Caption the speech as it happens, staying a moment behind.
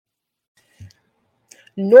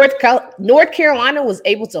North Carolina was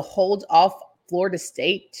able to hold off Florida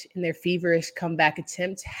State in their feverish comeback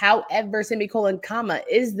attempt. However,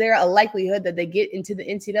 is there a likelihood that they get into the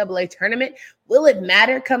NCAA tournament? Will it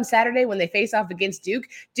matter come Saturday when they face off against Duke?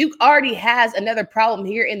 Duke already has another problem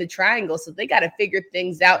here in the triangle, so they got to figure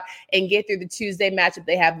things out and get through the Tuesday matchup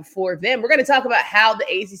they have before them. We're going to talk about how the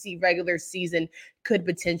ACC regular season could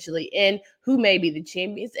potentially end, who may be the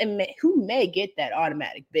champions, and who may get that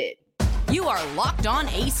automatic bid. You are Locked On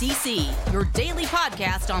ACC, your daily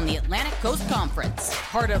podcast on the Atlantic Coast Conference.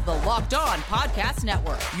 Part of the Locked On Podcast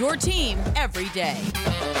Network, your team every day.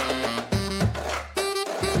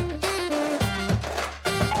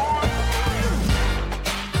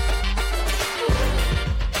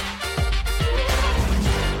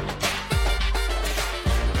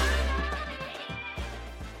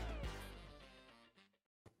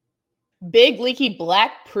 Big Leaky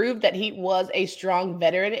Black proved that he was a strong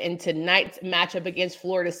veteran in tonight's matchup against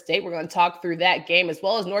Florida State. We're going to talk through that game as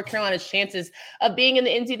well as North Carolina's chances of being in the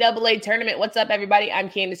NCAA tournament. What's up, everybody? I'm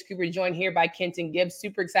Candace Cooper, joined here by Kenton Gibbs.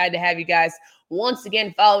 Super excited to have you guys once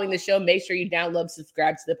again following the show. Make sure you download,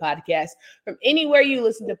 subscribe to the podcast from anywhere you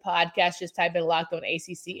listen to podcasts. Just type in Locked On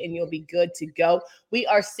ACC and you'll be good to go. We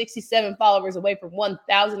are 67 followers away from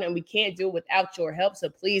 1,000 and we can't do it without your help. So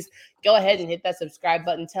please go ahead and hit that subscribe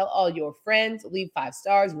button. Tell all your friends, leave 5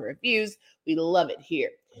 stars and reviews. We love it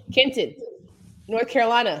here. Kenton, North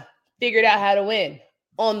Carolina figured out how to win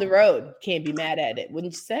on the road. Can't be mad at it,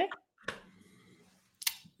 wouldn't you say?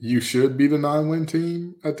 You should be the 9-win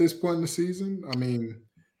team at this point in the season. I mean,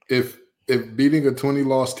 if beating a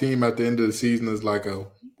 20-loss team at the end of the season is like a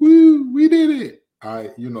woo, we did it.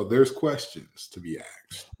 There's questions to be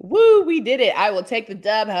asked. Woo, we did it. I will take the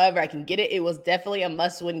dub. However, I can get it. It was definitely a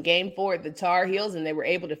must-win game for the Tar Heels, and they were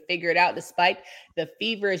able to figure it out despite the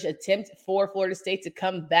feverish attempt for Florida State to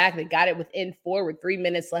come back. They got it within 4 with 3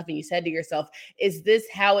 minutes left, and you said to yourself, is this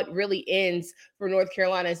how it really ends for North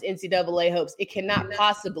Carolina's NCAA hopes? It cannot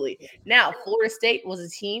possibly. Now, Florida State was a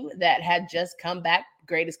team that had just come back.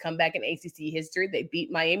 Greatest comeback in ACC history. They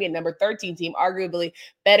beat Miami, a number 13 team, arguably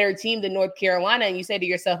better team than North Carolina. And you say to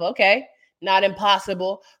yourself, okay, not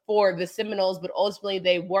impossible for the Seminoles, but ultimately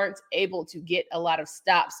they weren't able to get a lot of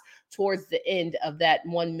stops towards the end of that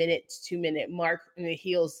 1 minute, 2 minute mark. And the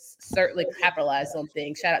Heels certainly capitalized on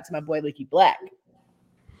things. Shout out to my boy, Leaky Black.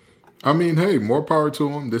 I mean, hey, more power to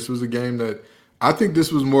him. This was a game that I think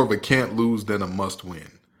this was more of a can't lose than a must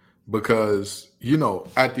win. Because,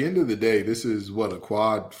 at the end of the day, this is a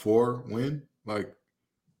quad 4 win? Like,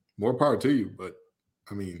 more power to you. But,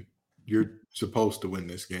 I mean, you're supposed to win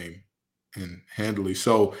this game and handily.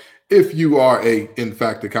 So, if you are in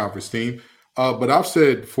fact, a conference team. But I've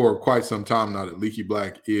said for quite some time now that Leaky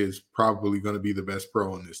Black is probably going to be the best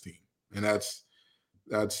pro on this team. And that's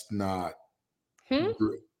not good.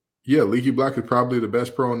 Yeah, Leaky Black is probably the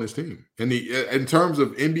best pro on this team. And in terms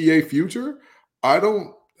of NBA future,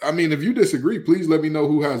 if you disagree, please let me know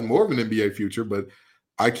who has more of an NBA future. But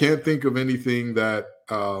I can't think of anything that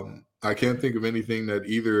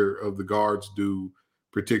either of the guards do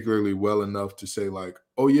particularly well enough to say like,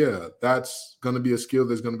 oh yeah, that's going to be a skill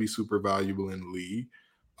that's going to be super valuable in the league.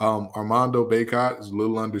 Armando Bacot is a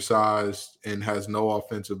little undersized and has no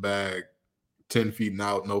offensive bag, 10 feet and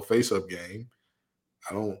out, no face-up game.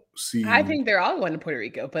 I think they're all going to Puerto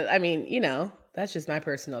Rico, but I mean, that's just my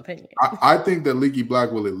personal opinion. I think that Leaky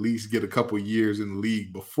Black will at least get a couple years in the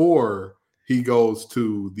league before he goes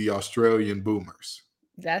to the Australian Boomers.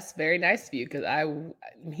 That's very nice of you because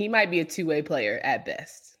he might be a two-way player at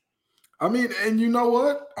best. I mean, and you know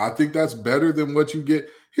what? I think that's better than what you get.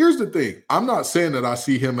 Here's the thing. I'm not saying that I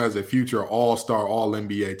see him as a future all-star,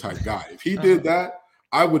 all-NBA type guy. If he did that,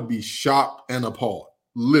 I would be shocked and appalled.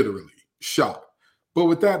 Literally shocked. But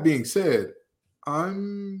with that being said,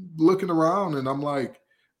 I'm looking around and I'm like,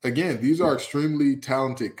 again, these are extremely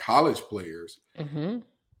talented college players. Mm-hmm.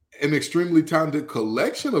 An extremely talented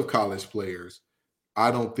collection of college players. I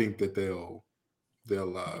don't think that they'll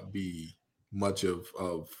be much of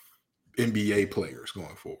NBA players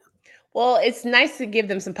going forward. Well, it's nice to give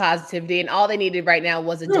them some positivity, and all they needed right now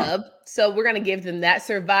was a dub. So we're going to give them that.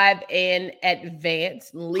 Survive and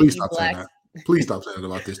advance. Please stop saying that. Please stop saying that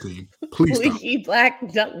about this team. Please stop. Leaky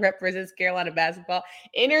Black Dunk represents Carolina basketball.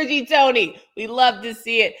 Energy, Tony. We love to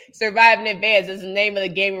see it. Survive and advance is the name of the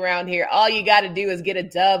game around here. All you got to do is get a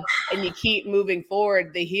dub, and you keep moving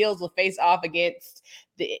forward. The Heels will face off against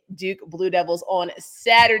the Duke Blue Devils on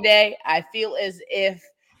Saturday. I feel as if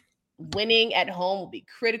winning at home will be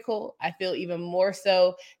critical. I feel even more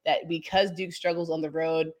so that because Duke struggles on the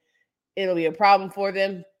road, it'll be a problem for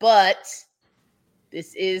them. But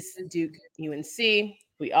this is Duke UNC.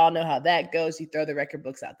 We all know how that goes. You throw the record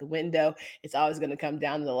books out the window. It's always going to come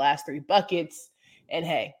down to the last 3 buckets. And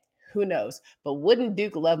hey, who knows? But wouldn't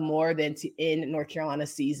Duke love more than to end North Carolina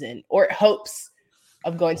season or hopes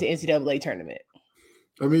of going to NCAA tournament?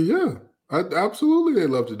 I mean, yeah, absolutely. They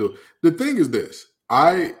love to do it. The thing is this,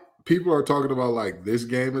 people are talking about like this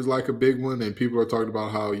game is like a big one, and people are talking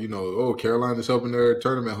about how, Carolina's helping their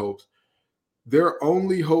tournament hopes. Their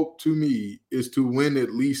only hope to me is to win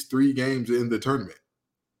at least 3 games in the tournament.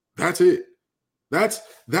 That's it. That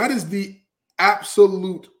is the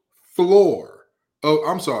absolute floor. Oh,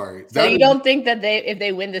 I'm sorry. So you don't think that if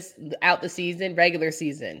they win this out the season, regular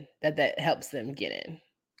season, that helps them get in?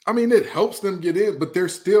 I mean, it helps them get in, but they're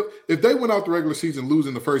still, if they went out the regular season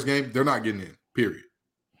losing the first game, they're not getting in. Period.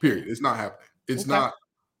 It's not happening. It's not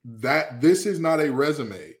that. This is not a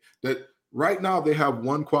resume that right now they have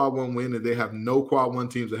 1 quad 1 win and they have no quad 1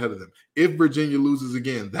 teams ahead of them. If Virginia loses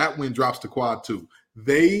again, that win drops to quad 2.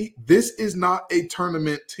 This is not a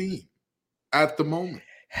tournament team at the moment.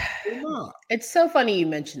 It's so funny you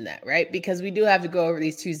mentioned that, right? Because we do have to go over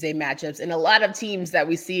these Tuesday matchups, and a lot of teams that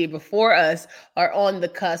we see before us are on the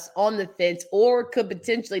cusp, on the fence, or could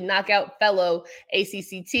potentially knock out fellow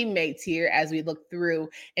ACC teammates here as we look through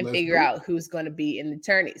and figure out who's going to be in the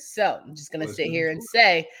tourneys. So I'm just going to sit here and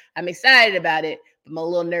say I'm excited about it, but I'm a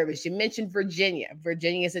little nervous. You mentioned Virginia.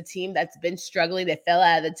 Virginia is a team that's been struggling. They fell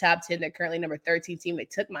out of the top 10. They're currently number 13 team. They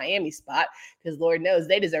took Miami's spot because Lord knows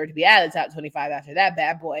they deserve to be out of the top 25 after that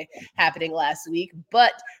bad boy happening last week.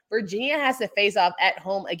 But Virginia has to face off at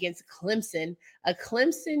home against Clemson, a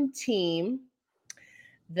Clemson team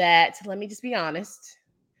that, let me just be honest,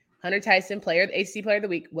 Hunter Tyson, ACC Player of the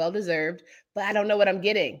Week, well-deserved, but I don't know what I'm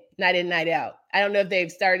getting night in, night out. I don't know if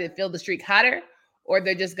they've started to feel the streak hotter or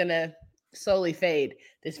they're just going to slowly fade.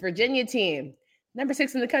 This Virginia team, number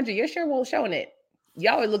 6 in the country, you're sure won't showing it.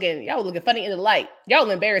 Y'all were looking funny in the light. Y'all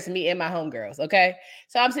embarrassing me and my homegirls, okay?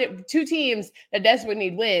 So I'm saying 2 teams that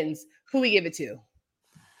desperately need wins. Who we give it to?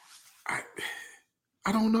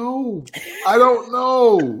 I don't know. I don't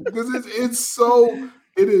know. Because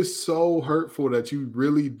it is so hurtful that you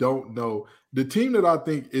really don't know. The team that I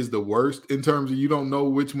think is the worst in terms of you don't know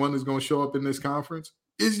which one is going to show up in this conference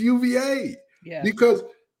is UVA. Yeah. Because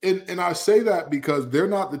and I say that because they're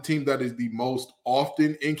not the team that is the most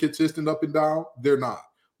often inconsistent up and down. They're not.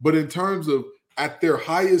 But in terms of at their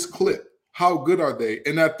highest clip, how good are they?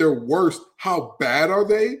 And at their worst, how bad are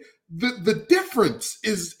they? The difference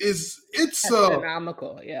is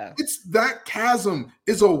astronomical. Yeah. It's that chasm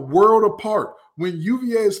is a world apart. When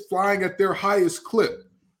UVA is flying at their highest clip,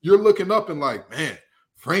 you're looking up and like, man,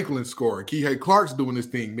 Franklin's scoring. Kihei Clark's doing this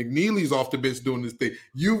thing. McNeely's off the bench doing this thing.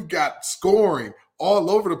 You've got scoring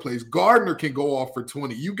all over the place. Gardner can go off for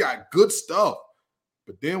 20. You got good stuff.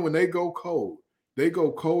 But then when they go cold, they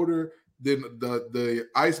go colder than the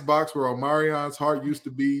ice box where Omarion's heart used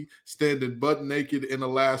to be, standing butt naked in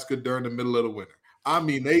Alaska during the middle of the winter. I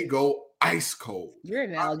mean, they go ice cold. Your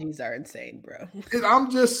analogies are insane, bro.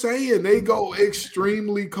 I'm just saying, they go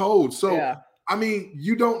extremely cold. So, yeah. I mean,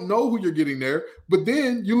 you don't know who you're getting there. But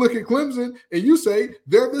then you look at Clemson and you say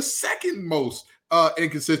they're the second most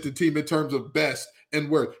inconsistent team in terms of best and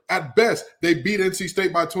worst. At best, they beat NC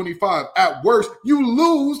State by 25. At worst, you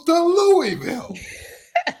lose to Louisville.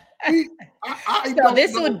 So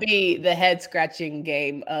this would be the head-scratching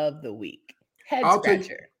game of the week.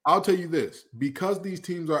 Head-scratcher. I'll tell you this. Because these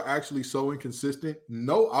teams are actually so inconsistent,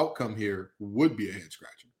 no outcome here would be a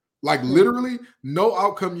head-scratcher. Like, literally, no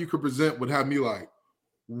outcome you could present would have me like,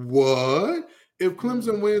 what? If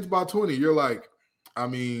Clemson wins by 20, you're like, I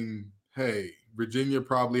mean, hey, Virginia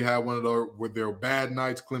probably had one of their bad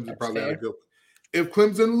nights. Clemson probably had a good one. If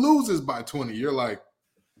Clemson loses by 20, you're like,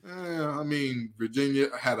 I mean, Virginia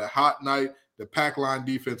had a hot night. The pack line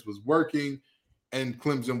defense was working, and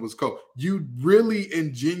Clemson was cold. You really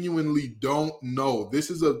and genuinely don't know. This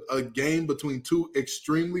is a game between 2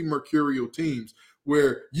 extremely mercurial teams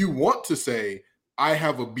where you want to say, I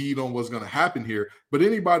have a bead on what's going to happen here. But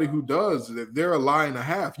anybody who does, they're a lie and a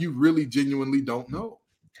half. You really genuinely don't know.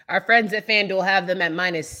 Our friends at FanDuel have them at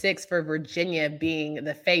 -6 for Virginia being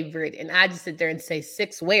the favorite. And I just sit there and say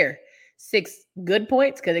 6 where? 6 good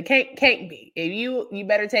points? Because it can't be. If you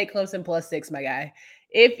better take Clemson +6, my guy.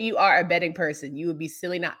 If you are a betting person, you would be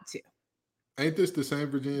silly not to. Ain't this the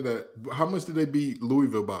same Virginia how much did they beat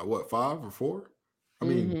Louisville by? What, 5 or 4? I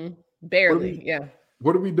mean, barely. Yeah.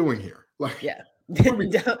 What are we doing here? Like, yeah.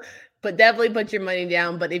 But definitely put your money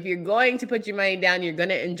down. But if you're going to put your money down, you're going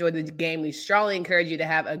to enjoy the game. We strongly encourage you to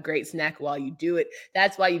have a great snack while you do it.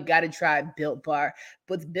 That's why you've got to try Built Bar.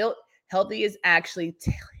 What's Built Healthy is actually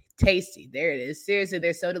tasty. There it is. Seriously,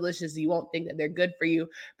 they're so delicious. You won't think that they're good for you.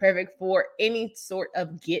 Perfect for any sort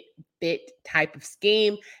of get fit type of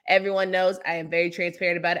scheme. Everyone knows I am very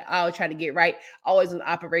transparent about it. I'll try to get right. Always on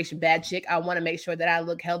Operation Bad Chick. I want to make sure that I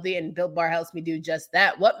look healthy, and Built Bar helps me do just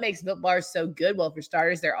that. What makes Built Bars so good? Well, for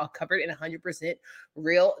starters, they're all covered in 100%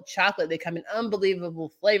 real chocolate. They come in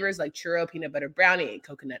unbelievable flavors like churro, peanut butter brownie, and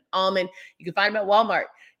coconut almond. You can find them at Walmart.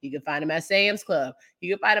 You can find them at Sam's Club.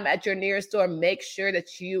 You can find them at your nearest store. Make sure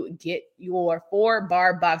that you get your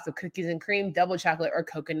 4-bar box of cookies and cream, double chocolate, or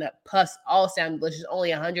coconut puffs. All sound delicious. Only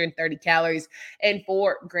 130 calories and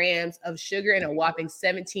 4 grams of sugar and a whopping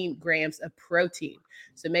 17 grams of protein.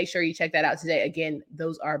 So make sure you check that out today. Again,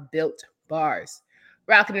 those are Built Bars.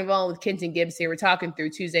 Rocking and rolling with Kenton Gibbs here. We're talking through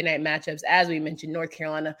Tuesday night matchups. As we mentioned, North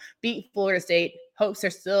Carolina beat Florida State. Hopes are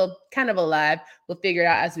still kind of alive. We'll figure it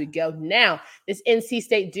out as we go. Now, this NC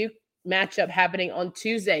State Duke matchup happening on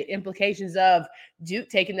Tuesday. Implications of Duke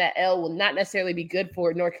taking that L will not necessarily be good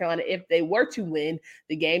for North Carolina if they were to win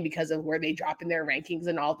the game because of where they drop in their rankings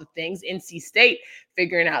and all the things. NC State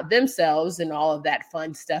figuring out themselves and all of that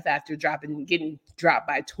fun stuff after getting dropped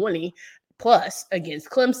by 20 plus against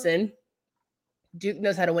Clemson. Duke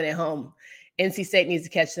knows how to win at home. NC State needs to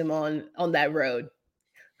catch them on that road.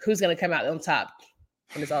 Who's going to come out on top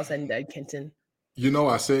when it's all said and done, Kenton?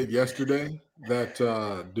 I said yesterday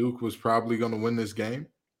that Duke was probably going to win this game.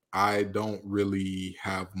 I don't really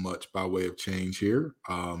have much by way of change here.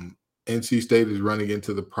 NC State is running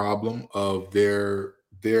into the problem of their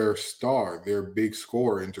star, their big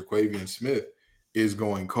scorer, Terquavion Smith, is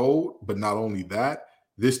going cold. But not only that,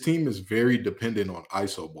 this team is very dependent on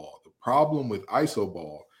iso ball. The problem with iso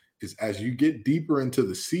ball is as you get deeper into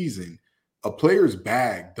the season, a player's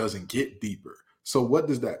bag doesn't get deeper. So what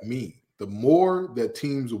does that mean? The more that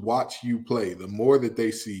teams watch you play, the more that they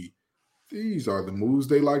see these are the moves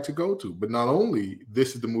they like to go to. But not only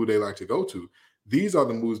this is the move they like to go to, these are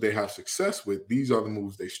the moves they have success with. These are the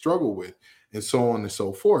moves they struggle with, and so on and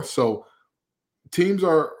so forth. So teams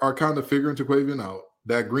are kind of figuring Terquavion out.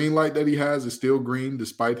 That green light that he has is still green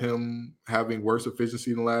despite him having worse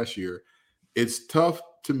efficiency than last year. It's tough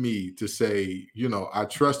to me to say, I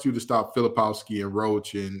trust you to stop Filipowski and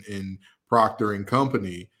Roach and Proctor and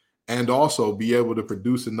company, and also be able to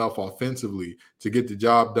produce enough offensively to get the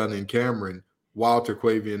job done in Cameron while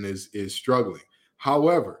Terquavion is struggling.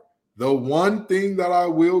 However, the one thing that I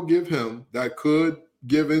will give him that could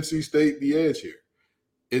give NC State the edge here,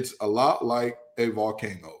 it's a lot like a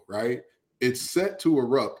volcano, right? It's set to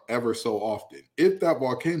erupt ever so often. If that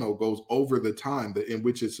volcano goes over the time in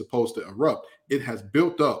which it's supposed to erupt, it has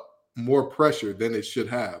built up more pressure than it should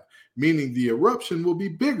have, meaning the eruption will be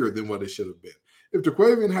bigger than what it should have been. If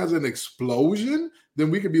Terquavion has an explosion, then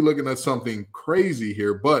we could be looking at something crazy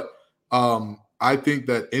here. But I think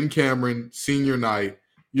that in Cameron, senior night,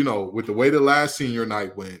 with the way the last senior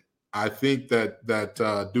night went, I think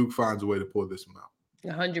that Duke finds a way to pull this one out.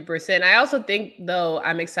 100%. I also think, though,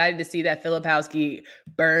 I'm excited to see that Filipowski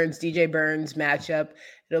DJ Burns matchup.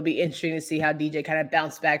 It'll be interesting to see how DJ kind of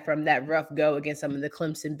bounced back from that rough go against some of the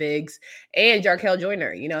Clemson bigs. And Jarkel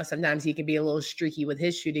Joyner, sometimes he can be a little streaky with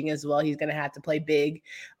his shooting as well. He's going to have to play big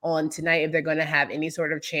on tonight if they're going to have any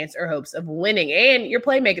sort of chance or hopes of winning. And your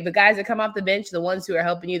playmaker, the guys that come off the bench, the ones who are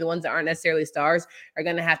helping you, the ones that aren't necessarily stars, are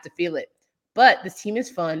going to have to feel it. But this team is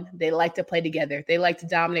fun. They like to play together. They like to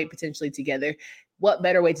dominate potentially together. What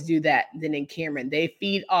better way to do that than in Cameron? They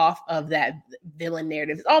feed off of that villain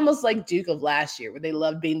narrative. It's almost like Duke of last year, where they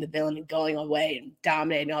loved being the villain and going away and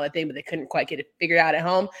dominating all that thing, but they couldn't quite get it figured out at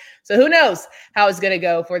home. So who knows how it's going to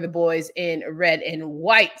go for the boys in red and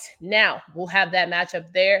white. Now, we'll have that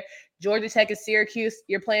matchup there. Georgia Tech is Syracuse.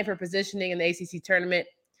 You're playing for positioning in the ACC tournament.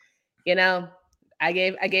 I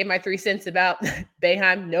gave my 3 cents about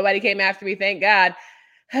Boeheim. Nobody came after me, thank God.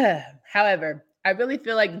 However, I really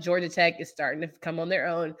feel like Georgia Tech is starting to come on their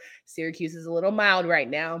own. Syracuse is a little mild right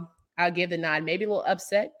now. I'll give the nod, maybe a little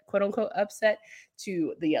upset, quote unquote upset,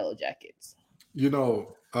 to the Yellow Jackets.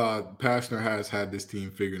 Pastner has had this team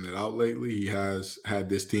figuring it out lately. He has had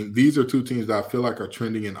this team. These are two teams that I feel like are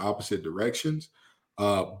trending in opposite directions.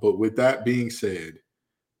 But with that being said,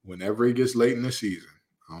 whenever it gets late in the season,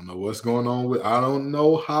 I don't know what's going on I don't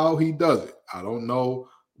know how he does it. I don't know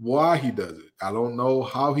why he does it. I don't know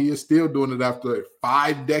how he is still doing it after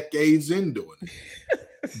 5 decades in doing it.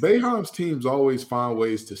 Boeheim's teams always find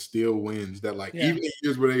ways to steal wins that even in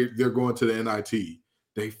years where they're going to the NIT,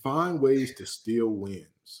 they find ways to steal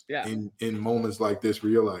wins in moments like this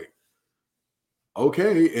where you're like,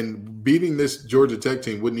 okay, and beating this Georgia Tech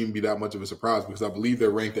team wouldn't even be that much of a surprise because I believe they're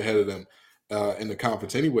ranked ahead of them in the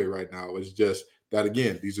conference anyway right now. It's just that,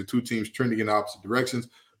 again, these are two teams trending in opposite directions.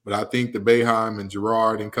 But I think the Boeheim and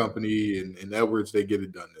Gerard and company and Edwards, they get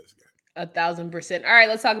it done this game. 1,000%. All right,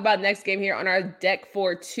 let's talk about next game here on our deck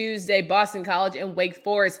for Tuesday, Boston College and Wake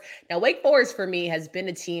Forest. Now, Wake Forest for me has been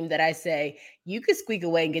a team that I say you could squeak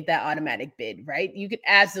away and get that automatic bid, right? You could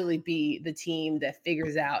absolutely be the team that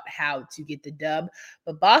figures out how to get the dub.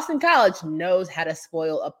 But Boston College knows how to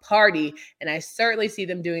spoil a party, and I certainly see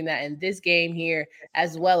them doing that in this game here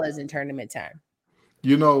as well as in tournament time.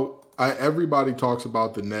 You know, everybody talks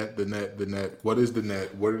about the net. What is the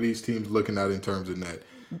net? What are these teams looking at in terms of net?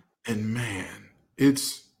 And man,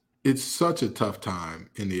 it's such a tough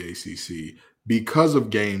time in the ACC because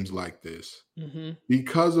of games like this,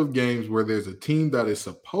 because of games where there's a team that is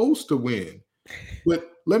supposed to win.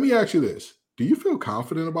 But let me ask you this. Do you feel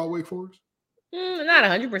confident about Wake Forest? Not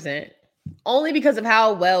 100%. Only because of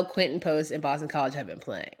how well Quentin Post and Boston College have been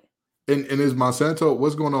playing. And is Monsanto,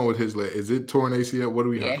 what's going on with his leg? Is it torn ACL? What do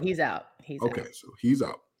we have? Yeah, he's out. Okay, so he's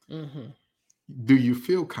out. Do you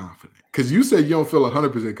feel confident? Because you said you don't feel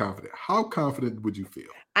 100% confident. How confident would you feel?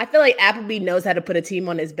 I feel like Appleby knows how to put a team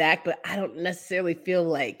on his back, but I don't necessarily feel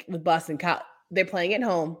like with Boston College, they're playing at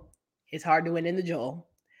home. It's hard to win in the Joel.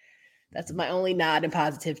 That's my only nod and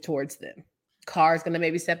positive towards them. Carr's going to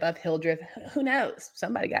maybe step up. Hildreth. Who knows?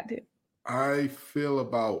 Somebody got to. I feel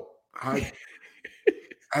about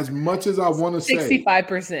as much as I want to say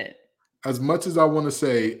 65%. As much as I want to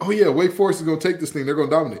say, oh yeah, Wake Forest is going to take this thing. They're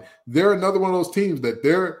going to dominate. They're another one of those teams that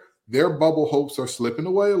their bubble hopes are slipping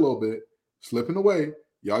away a little bit, slipping away.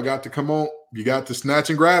 Y'all got to come on. You got to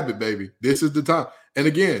snatch and grab it, baby. This is the time. And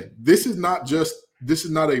again, this is not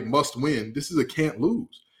a must win. This is a can't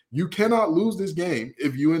lose. You cannot lose this game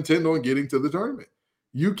if you intend on getting to the tournament.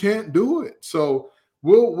 You can't do it. So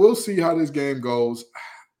we'll see how this game goes.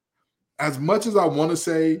 As much as I want to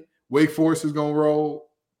say Wake Forest is going to roll,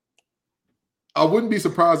 I wouldn't be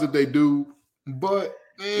surprised if they do, but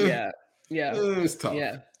it's tough.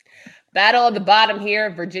 Yeah. Battle at the bottom here,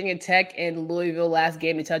 Virginia Tech and Louisville. Last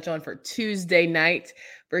game to touch on for Tuesday night.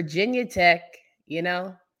 Virginia Tech,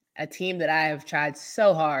 a team that I have tried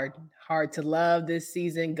so hard to love this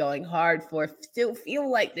season, going hard for. Still feel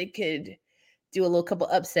like they could do a little couple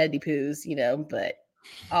upsetty poos, but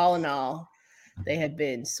all in all, they have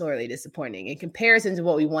been sorely disappointing in comparison to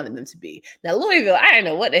what we wanted them to be. Now, Louisville, I don't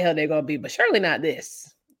know what the hell they're going to be, but surely not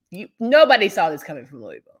this. Nobody saw this coming from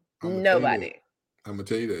Louisville. Nobody. I'm going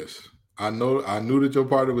to tell you this. I knew that your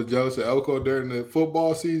partner was jealous of Elko during the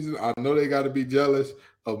football season. I know they got to be jealous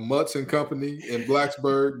of Mutz and company in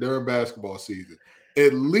Blacksburg during basketball season.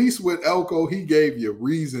 At least with Elko, he gave you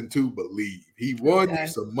reason to believe. He won you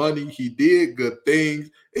some money. He did good things.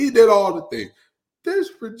 He did all the things.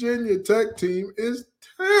 This Virginia Tech team is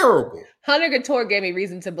terrible. Hunter Couture gave me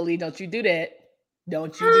reason to believe. Don't you do that.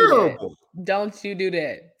 Don't you do that. Don't you do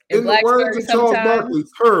that. In the words of Charles Barkley,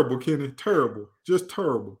 terrible, Kenny. Terrible. Just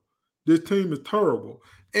terrible. This team is terrible.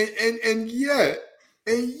 And yet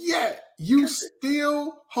you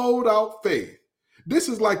still hold out faith. This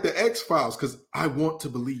is like the X-Files because I want to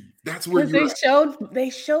believe. That's where they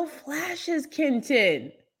show flashes,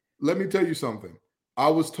 Kenton. Let me tell you something. I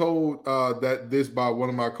was told that this by one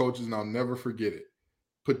of my coaches, and I'll never forget it.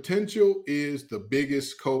 Potential is the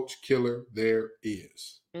biggest coach killer there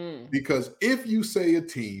is. Because if you say a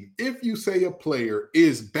team, if you say a player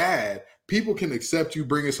is bad, people can accept you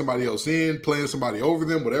bringing somebody else in, playing somebody over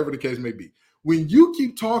them, whatever the case may be. When you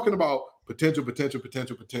keep talking about potential,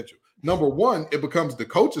 number one, it becomes the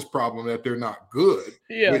coach's problem that they're not good.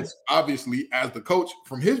 Yeah. Which obviously, as the coach,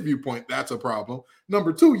 from his viewpoint, that's a problem.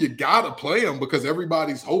 Number two, you got to play them because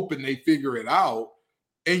everybody's hoping they figure it out,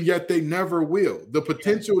 and yet they never will. The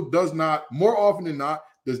potential does not, more often than not,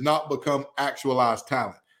 does not become actualized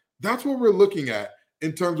talent. That's what we're looking at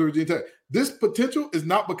in terms of Virginia Tech. This potential is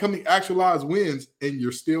not becoming actualized wins, and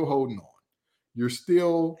you're still holding on. You're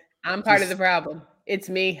still. I'm part of the problem. It's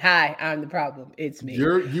me. Hi, I'm the problem. It's me.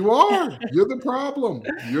 You are. You're the problem.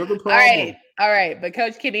 You're the problem. All right. But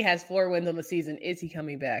Coach Kenny has 4 wins on the season. Is he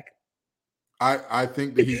coming back? I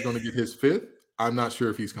think that he's going to get his 5th. I'm not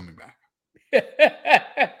sure if he's coming back.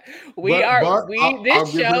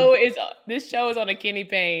 This show is on a Kenny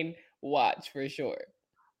Payne watch for sure.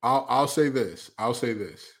 I'll say this.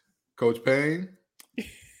 Coach Payne,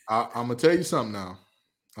 I'm gonna tell you something now.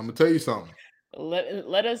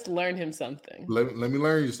 Let us learn him something. Let me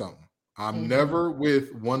learn you something. I'm never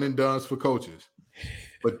with one and dones for coaches,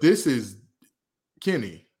 but this is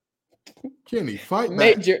Kenny. Kenny, fight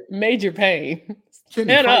back. Major pain.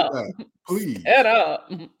 Kenny, Head fight up. back. Please. Head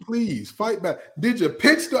up. Please fight back. Did you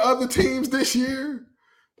pitch the other teams this year?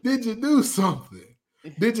 Did you do something?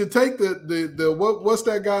 Did you take the what's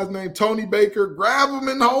that guy's name? Tony Baker, grab him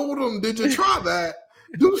and hold him? Did you try that?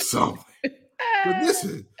 Do something. But this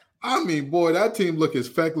is, I mean, boy, that team look as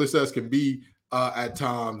feckless as can be at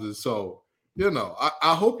times. And so,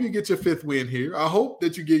 I hope you get your 5th win here. I hope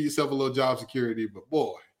that you give yourself a little job security. But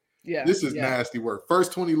boy, this is nasty work.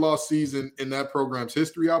 First 20-loss season in that program's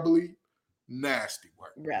history, I believe. Nasty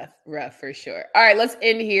work. Rough for sure. All right, let's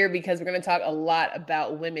end here because we're going to talk a lot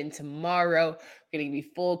about women tomorrow. We're going to give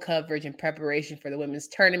you full coverage and preparation for the women's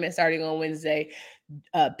tournament starting on Wednesday.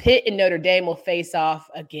 Pitt and Notre Dame will face off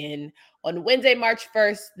again on Wednesday, March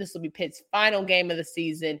 1st. This will be Pitt's final game of the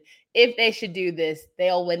season. If they should do this,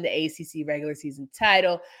 they'll win the ACC regular season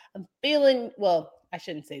title. I'm feeling, well, I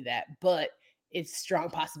shouldn't say that, but it's a strong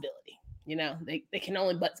possibility. They can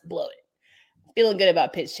only but blow it. I'm feeling good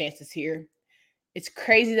about Pitt's chances here. It's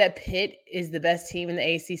crazy that Pitt is the best team in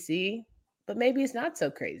the ACC, but maybe it's not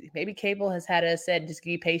so crazy. Maybe Capel has had us said, just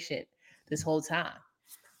be patient this whole time.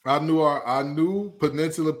 I knew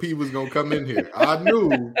Peninsula P was gonna come in here. I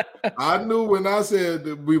knew when I said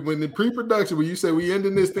when the pre-production, when you said we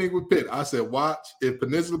ending this thing with Pitt, I said, watch, if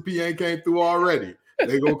Peninsula P ain't came through already,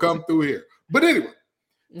 they gonna come through here. But anyway,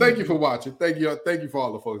 thank you for watching. Thank you for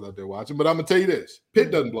all the folks out there watching. But I'm gonna tell you this: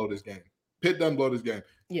 Pitt doesn't blow this game.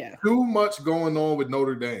 Yeah. Too much going on with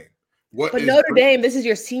Notre Dame. But Notre Dame, this is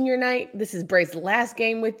your senior night. This is Bray's last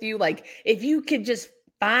game with you. Like, if you could just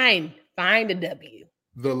find a W.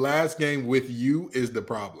 The last game with you is the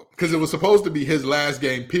problem. Because it was supposed to be his last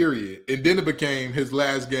game, period. And then it became his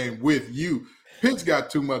last game with you. Pitt's got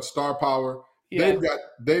too much star power. Yeah.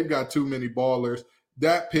 They've got too many ballers.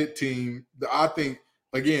 That Pitt team, I think,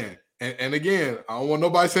 again, and again, I don't want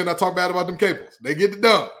nobody saying I talk bad about them Capels. They get it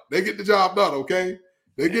done. They get the job done, okay?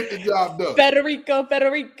 They get the job done. Federico.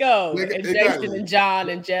 And Jason and John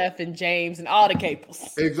and Jeff and James and all the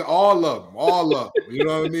Capels. All of them. You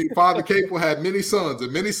know what I mean? Father Capel had many sons,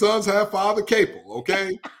 and many sons have Father Capel,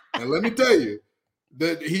 okay? And let me tell you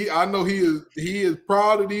that I know he is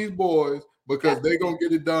proud of these boys because they're going to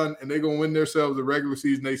get it done and they're going to win themselves a regular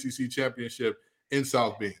season ACC championship in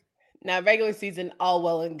South Bend. Now, regular season, all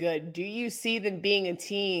well and good. Do you see them being a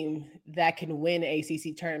team that can win an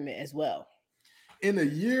ACC tournament as well? In a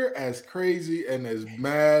year as crazy and as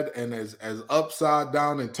mad and as upside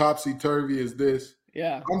down and topsy-turvy as this,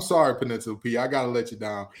 I'm sorry, Peninsula P, I got to let you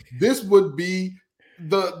down. This would be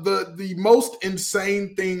the most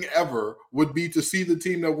insane thing ever would be to see the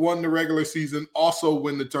team that won the regular season also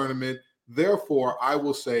win the tournament. Therefore, I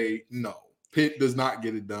will say no. Pitt does not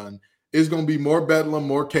get it done. It's going to be more bedlam,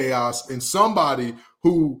 more chaos, and somebody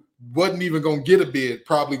who wasn't even going to get a bid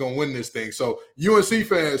probably going to win this thing. So UNC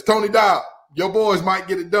fans, Tony Dow, your boys might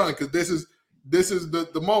get it done because this is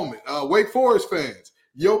the moment. Wake Forest fans,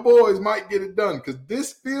 your boys might get it done because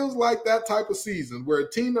this feels like that type of season where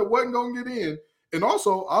a team that wasn't going to get in. And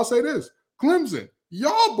also, I'll say this, Clemson,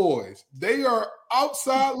 y'all boys, they are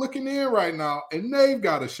outside looking in right now, and they've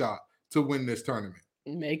got a shot to win this tournament.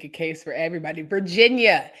 Make a case for everybody.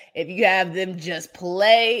 Virginia, if you have them just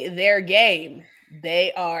play their game,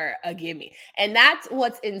 they are a gimme. And that's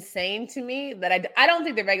what's insane to me, that I don't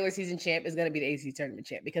think the regular season champ is going to be the ACC tournament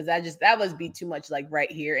champ, because that would be too much like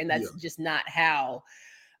right here. And that's just not how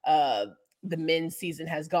the men's season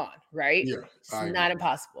has gone, right? Yeah, it's not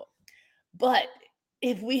impossible. But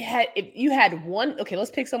if you had one, okay, let's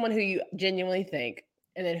pick someone who you genuinely think,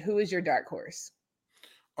 and then who is your dark horse?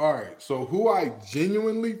 All right, so who I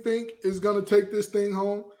genuinely think is going to take this thing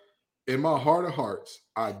home, in my heart of hearts,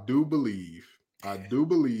 I do believe,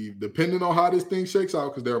 depending on how this thing shakes out,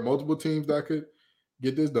 because there are multiple teams that could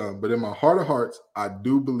get this done, but in my heart of hearts, I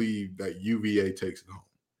do believe that UVA takes it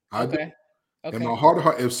home. Okay. In my heart of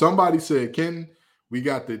hearts, if somebody said, Ken, we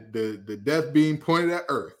got the death beam pointed at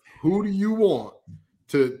Earth, who do you want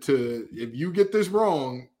to if you get this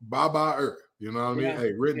wrong, bye-bye Earth? You know what I mean?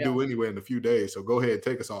 Hey, we're due anyway in a few days, so go ahead,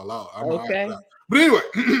 take us all out. Okay. But anyway,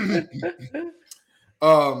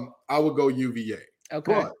 I would go UVA.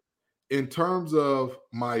 Okay. But in terms of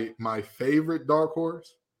my favorite dark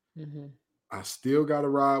horse, I still got to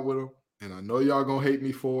ride with them. And I know y'all going to hate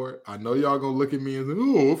me for it. I know y'all going to look at me and say,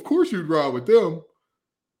 oh, of course you'd ride with them.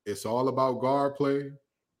 It's all about guard play.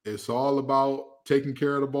 It's all about taking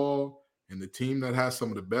care of the ball. And the team that has some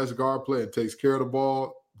of the best guard play and takes care of the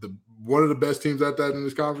ball, one of the best teams at that in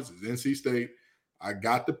this conference is NC State. I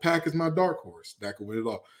got the Pack as my dark horse that could win it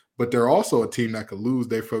all. But they're also a team that could lose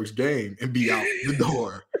their first game and be out the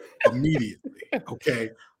door immediately. Okay.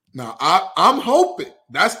 Now, I'm hoping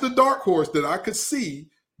that's the dark horse that I could see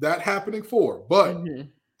that happening for. But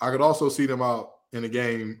I could also see them out in a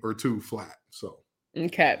game or two flat. So,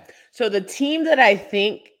 okay. So the team that I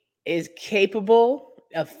think is capable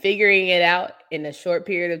of figuring it out in a short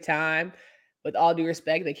period of time, with all due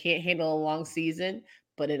respect, they can't handle a long season,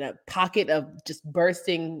 but in a pocket of just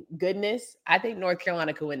bursting goodness, I think North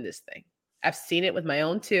Carolina could win this thing. I've seen it with my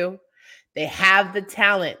own two. They have the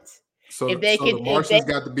talent. So, if they the Martians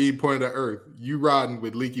got the bead point of Earth. You riding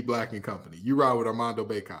with Leaky Black and company. You ride with Armando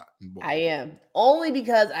Bacot. I am. Only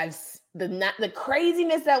because the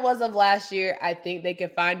craziness that was of last year, I think they can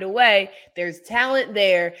find a way. There's talent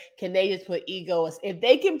there. Can they just put ego? If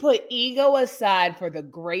they can put ego aside for the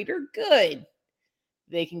greater good,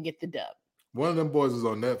 they can get the dub. One of them boys is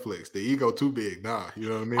on Netflix. The ego too big. Nah, you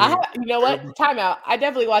know what I mean? You know what? Time out. I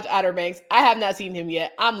definitely watch Outer Banks. I have not seen him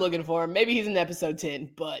yet. I'm looking for him. Maybe he's in episode 10,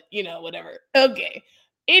 but whatever. Okay.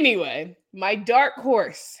 Anyway, my dark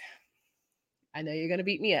horse. I know you're going to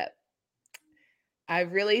beat me up. I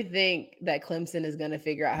really think that Clemson is going to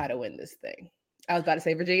figure out how to win this thing. I was about to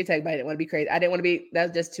say Virginia Tech, but I didn't want to be crazy. I didn't want to be.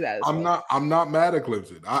 That's just too out of. I'm not mad at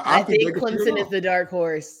Clemson. I think Clemson is the dark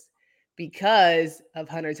horse because of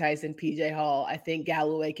Hunter Tyson, PJ Hall. I think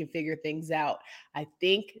Galloway can figure things out. I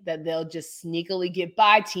think that they'll just sneakily get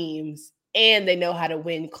by teams, and they know how to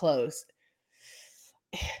win close.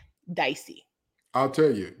 Dicey. I'll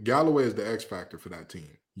tell you, Galloway is the X factor for that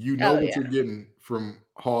team. You know what you're getting from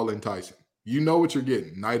Hall and Tyson. You know what you're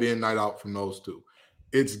getting night in, night out from those two.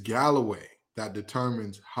 It's Galloway that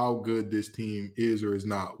determines how good this team is or is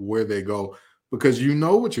not, where they go, because you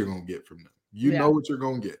know what you're going to get from them. You know what you're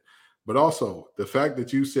going to get. But also, the fact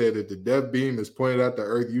that you said that the death beam is pointed at the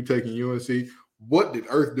Earth, you taking UNC, what did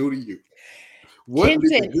Earth do to you?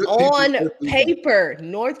 Kenton, on paper,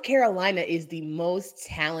 North Carolina is the most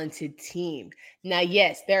talented team. Now,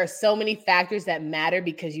 yes, there are so many factors that matter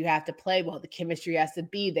because you have to play well. The chemistry has to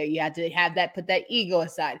be there. You have to have that, put that ego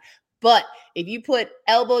aside. But if you put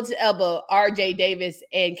elbow to elbow, RJ Davis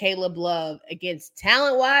and Caleb Love against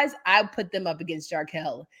talent-wise, I would put them up against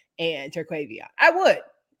Jarkel and Terquavion. I would.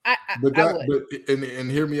 I would.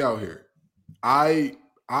 And hear me out here. I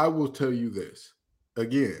will tell you this.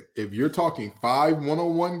 Again, if you're talking 5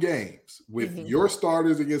 one-on-one games with your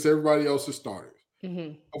starters against everybody else's starters,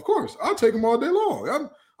 of course, I'll take them all day long.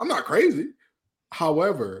 I'm not crazy.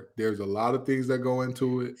 However, there's a lot of things that go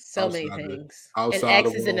into it. So many things. And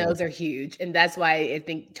X's and O's are huge. And that's why I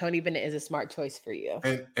think Tony Bennett is a smart choice for you.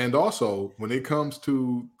 And also, when it comes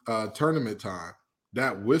to tournament time,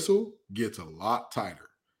 that whistle gets a lot tighter.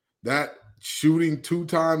 That shooting 2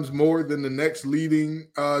 times more than the next leading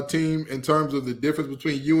team in terms of the difference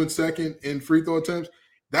between you and second in free throw attempts,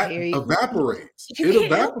 that evaporates. You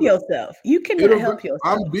can't help yourself. You cannot help yourself.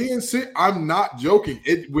 I'm being sick. I'm not joking.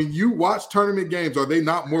 When you watch tournament games, are they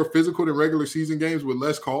not more physical than regular season games with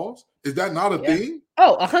less calls? Is that not a thing?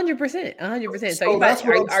 Oh, 100%. 100%. So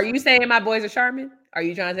are you saying my boys are Charmin? Are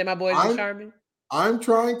you trying to say my boys are Charmin? I'm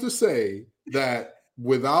trying to say that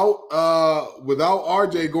without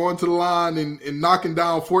RJ going to the line and knocking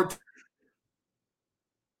down 14.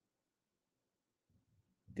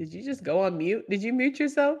 Did you just go on mute? Did you mute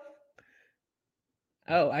yourself?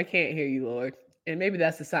 Oh, I can't hear you, Lord. And maybe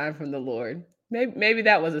that's a sign from the Lord. Maybe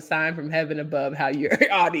that was a sign from heaven above how your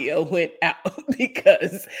audio went out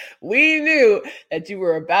because we knew that you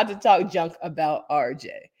were about to talk junk about RJ.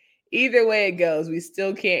 Either way it goes, we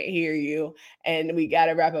still can't hear you, and we got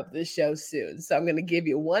to wrap up this show soon. So I'm going to give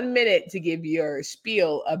you 1 minute to give your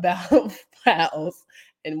spiel about fouls.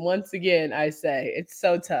 And once again, I say it's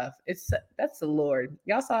so tough. That's the Lord.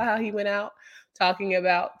 Y'all saw how he went out talking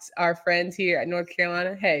about our friends here at North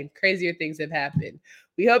Carolina. Hey, crazier things have happened.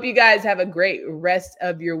 We hope you guys have a great rest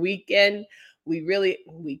of your weekend.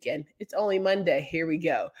 It's only Monday. Here we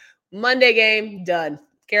go. Monday game done.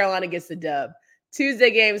 Carolina gets the dub.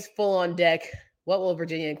 Tuesday games full on deck. What will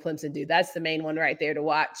Virginia and Clemson do? That's the main one right there to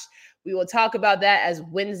watch. We will talk about that as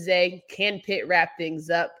Wednesday. Can Pitt wrap things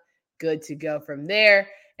up? Good to go from there.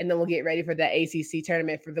 And then we'll get ready for that ACC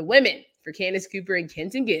tournament for the women, for Candace Cooper and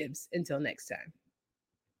Kenton Gibbs. Until next time.